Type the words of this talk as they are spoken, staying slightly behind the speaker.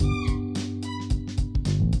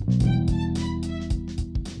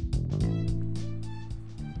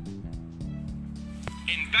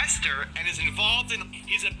investor and is involved in.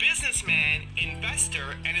 He's a businessman,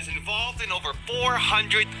 investor, and is involved in over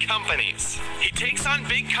 400 companies. He takes on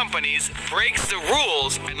big companies, breaks the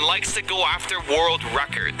rules, and likes to go after world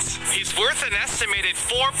records. He's worth an estimated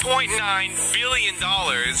 $4.9 billion.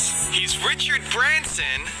 He's Richard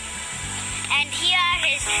Branson. And here are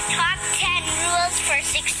his top 10 rules for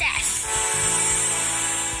success.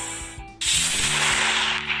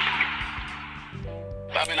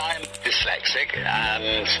 I mean, I am dyslexic,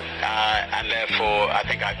 and therefore I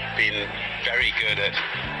think I've been very good at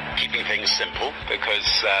keeping things simple because,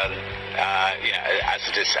 as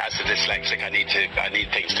a dyslexic, I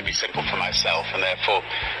need things to be simple for myself, and therefore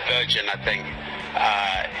Virgin, I think,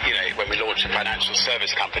 when we launch a financial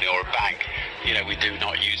service company or a bank, we do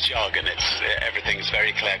not use jargon. Everything's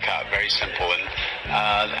very clear cut, very simple, and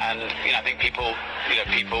I think people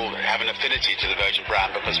have an affinity to the Virgin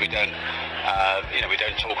brand because we don't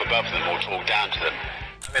talk above them or talk down to them.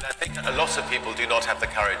 I mean, I think a lot of people do not have the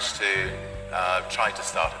courage to try to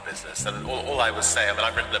start a business, and all I would say, I mean,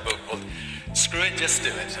 I've written a book called "Screw It, Just Do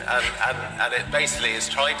It," and it basically is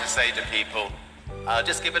trying to say to people,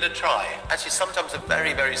 just give it a try. Actually, sometimes a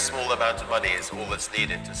very, very small amount of money is all that's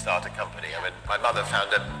needed to start a company. I mean, my mother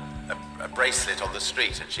found a bracelet on the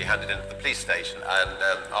street and she handed it into the police station, and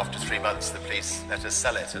after 3 months the police let us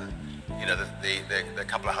sell it, and the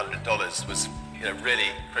couple of $100 was really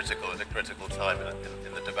critical at a critical time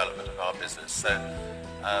in the development of our business. So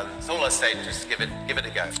all I say, just give it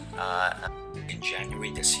a go. In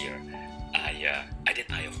January this year, I did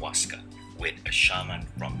ayahuasca with a shaman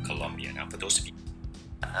from Colombia. Now, for those of you,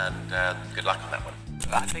 and good luck on that one.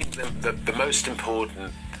 I think the most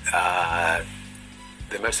important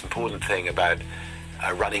thing about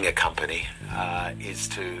running a company is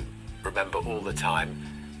to remember all the time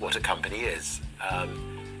what a company is.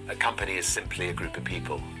 A company is simply a group of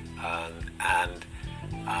people, and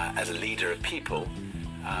as a leader of people,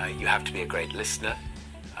 you have to be a great listener,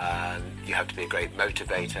 you have to be a great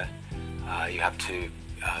motivator, you have to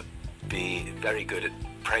be very good at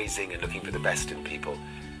praising and looking for the best in people.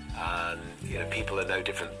 People are no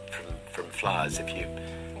different from flowers. If you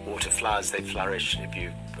water flowers, they flourish. If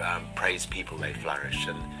you praise people, they flourish,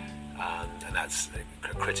 and that's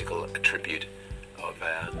a critical attribute of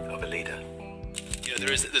a leader.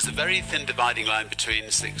 There's a very thin dividing line between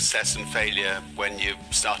success and failure when you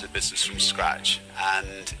start a business from scratch,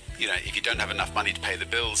 and if you don't have enough money to pay the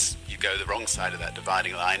bills, you go the wrong side of that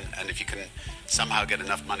dividing line, and if you can somehow get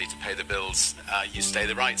enough money to pay the bills, you stay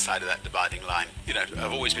the right side of that dividing line.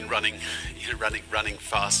 I've always been running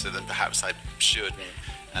faster than perhaps I should,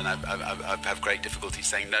 and I have great difficulty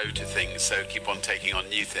saying no to things, so keep on taking on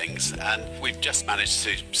new things, and we've just managed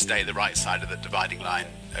to stay the right side of the dividing line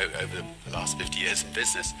over the last 50 years in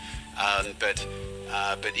business. But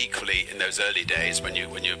equally, in those early days, when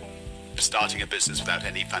you're starting a business without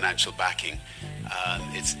any financial backing,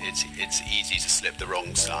 it's easy to slip the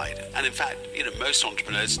wrong side. And in fact, most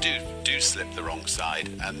entrepreneurs do slip the wrong side.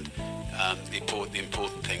 And the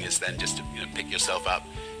important thing is then just to pick yourself up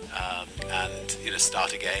and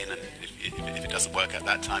start again. And if it doesn't work at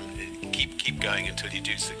that time, keep going until you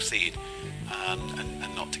do succeed,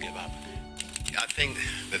 and not to give up. I think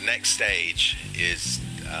the next stage is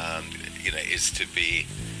to be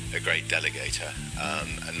a great delegator,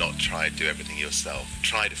 and not try to do everything yourself.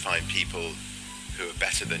 Try to find people who are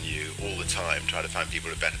better than you all the time. Try to find people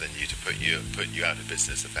who are better than you to put you out of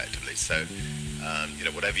business effectively. So,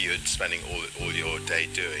 whatever you're spending all your day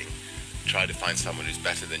doing, try to find someone who's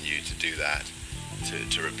better than you to do that,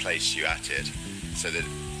 to replace you at it, so that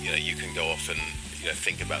you can go off and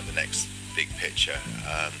think about the next big picture.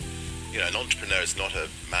 An entrepreneur is not a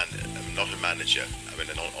manager. I mean,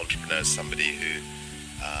 an entrepreneur is somebody who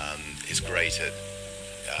is great at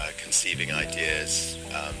conceiving ideas,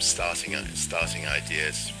 starting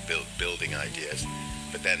ideas, building ideas,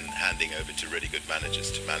 but then handing over to really good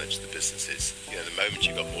managers to manage the businesses. The moment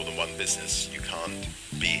you've got more than one business, you can't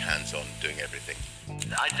be hands-on doing everything.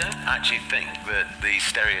 I don't actually think that the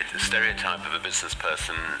stereotype of a business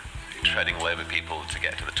person treading all over people to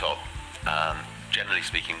get to the top, generally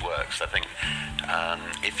speaking, works. I think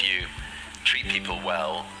if you treat people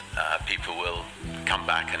well, people will come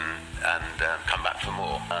back and come back for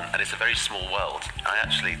more. And it's a very small world. I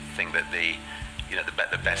actually think that the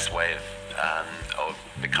best way of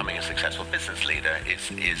becoming a successful business leader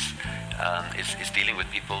is dealing with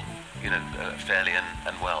people, fairly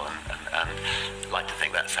and well. And I'd like to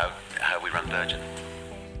think that's how we run Virgin.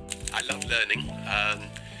 I love learning.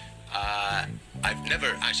 I've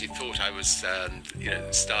never actually thought I was,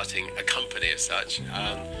 starting a company as such.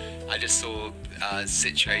 I just saw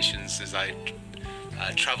situations as I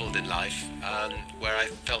travelled in life, where I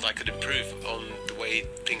felt I could improve on the way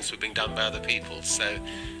things were being done by other people. So,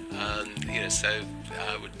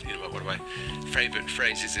 one of my favourite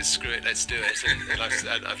phrases is "screw it, let's do it,"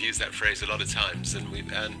 and I've used that phrase a lot of times. And we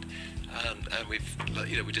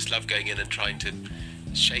just love going in and trying to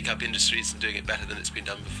shake up industries and doing it better than it's been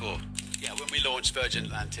done before. Yeah, when we launched Virgin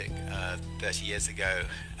Atlantic 30 years ago,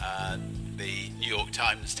 the New York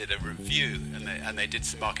Times did a review, and they did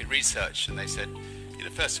some market research, and they said,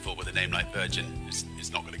 first of all, with a name like Virgin,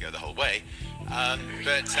 it's not going to go the whole way,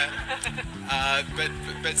 but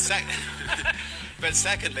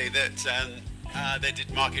secondly, that they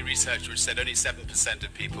did market research which said only 7%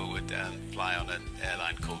 of people would fly on an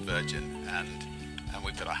airline called Virgin, and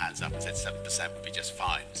we put our hands up and said 7% would be just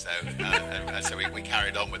fine. So we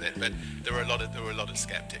carried on with it. But there were a lot of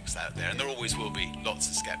skeptics out there, and there always will be lots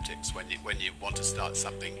of skeptics when you want to start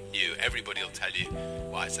something new. Everybody will tell you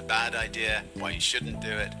why it's a bad idea, why you shouldn't do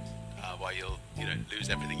it, why you'll lose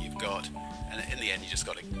everything you've got. And in the end, you just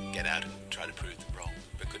got to get out and try to prove them wrong.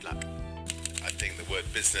 But good luck. I think the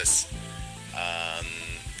word business,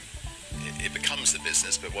 it becomes a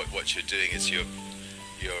business, but what you're doing is you're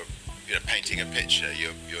painting a picture.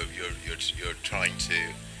 You're trying to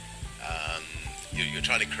you're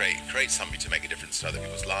trying to create something to make a difference to other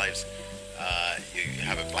people's lives. You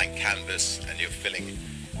have a blank canvas, and you're filling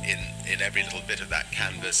in every little bit of that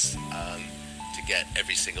canvas to get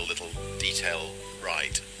every single little detail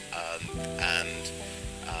right. And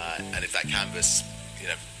if that canvas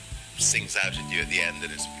sings out at you at the end,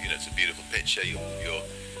 and it's a beautiful picture, your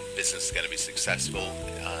business is going to be successful.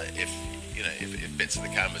 If bits of the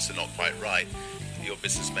canvas are not quite right, your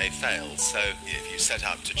business may fail. So if you set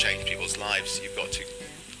out to change people's lives, you've got to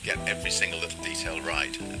get every single little detail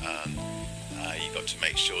right. You've got to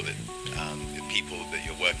make sure that the people that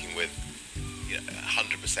you're working with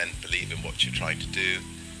 100% believe in what you're trying to do,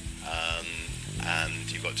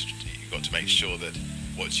 and you've got to make sure that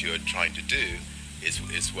what you're trying to do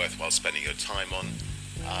is worthwhile spending your time on,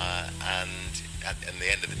 and at the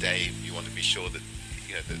end of the day, you want to be sure that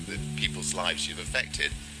the people's lives you've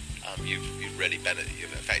affected, you've really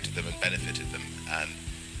you've affected them and benefited them, and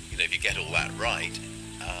if you get all that right,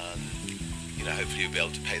 hopefully you'll be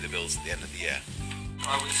able to pay the bills at the end of the year.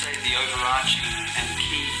 I would say the overarching and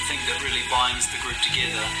key thing that really binds the group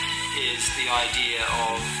together is the idea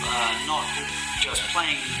of not just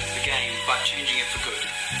playing the game, but changing it for good.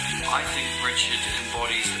 I think Richard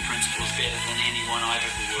embodies the principles better than anyone I've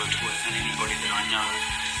ever worked with and anybody that I know,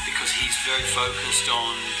 because he's very focused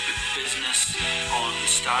on business, on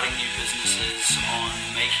starting new businesses, on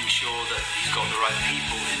making sure that he's got the right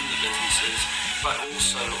people in the businesses, but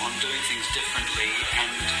also on doing things differently and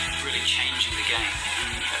really changing the game.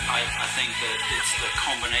 And I think that it's the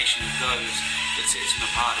combination of those that sets him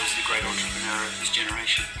apart as the great entrepreneur of his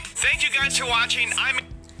generation. Thank you guys for watching.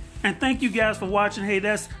 And thank you guys for watching. Hey,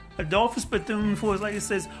 that's Adolphus Bethune for his, like it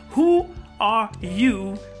says, Who Are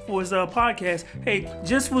You? For his podcast. Hey,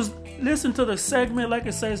 just was listen to the segment, like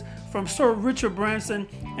it says, from Sir Richard Branson,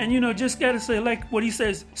 and just gotta say, like what he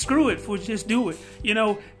says, screw it, for just do it,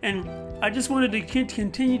 and I just wanted to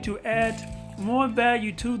continue to add more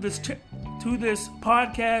value to this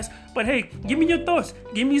podcast. But hey, give me your thoughts,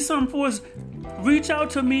 give me something for us. Reach out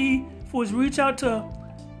to me for us, reach out to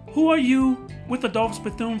Who Are You with Adolphus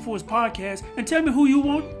Bethune for his podcast, and tell me who you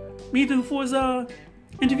want me to for his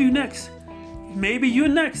interview next. Maybe you're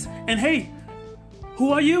next. And hey,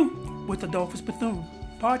 who are you with Adolphus Bethune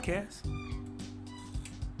podcast?